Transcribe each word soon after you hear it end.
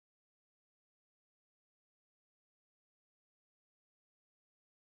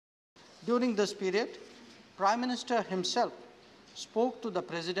During this period, Prime Minister himself spoke to the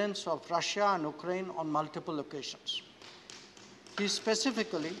presidents of Russia and Ukraine on multiple occasions. He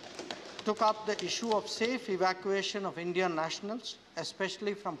specifically took up the issue of safe evacuation of Indian nationals,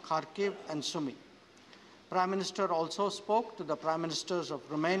 especially from Kharkiv and Sumy. Prime Minister also spoke to the Prime Ministers of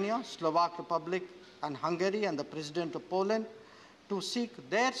Romania, Slovak Republic, and Hungary, and the President of Poland to seek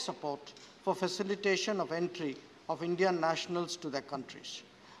their support for facilitation of entry of Indian nationals to their countries.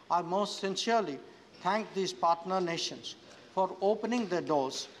 I most sincerely thank these partner nations for opening their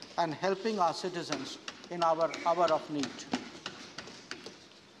doors and helping our citizens in our hour of need.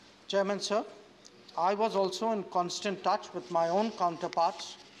 Chairman, sir, I was also in constant touch with my own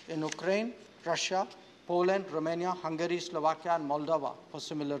counterparts in Ukraine, Russia, Poland, Romania, Hungary, Slovakia, and Moldova for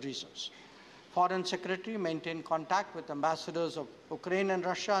similar reasons. Foreign Secretary maintained contact with ambassadors of Ukraine and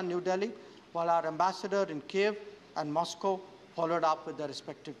Russia in New Delhi, while our ambassador in Kiev and Moscow followed up with their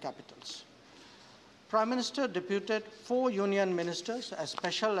respective capitals. Prime Minister deputed 4 union ministers as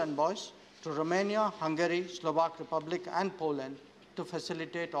special envoys to Romania, Hungary, Slovak Republic, and Poland to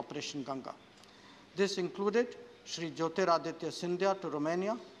facilitate Operation Ganga. This included Shri Jyotiraditya Scindia to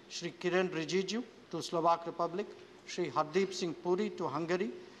Romania, Shri Kiren Rijiju to Slovak Republic, Shri Hardeep Singh Puri to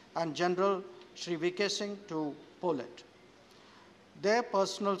Hungary, and General Gen VK Singh to Poland. Their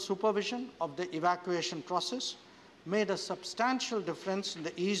personal supervision of the evacuation process made a substantial difference in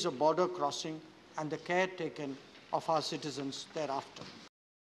the ease of border crossing and the care taken of our citizens thereafter.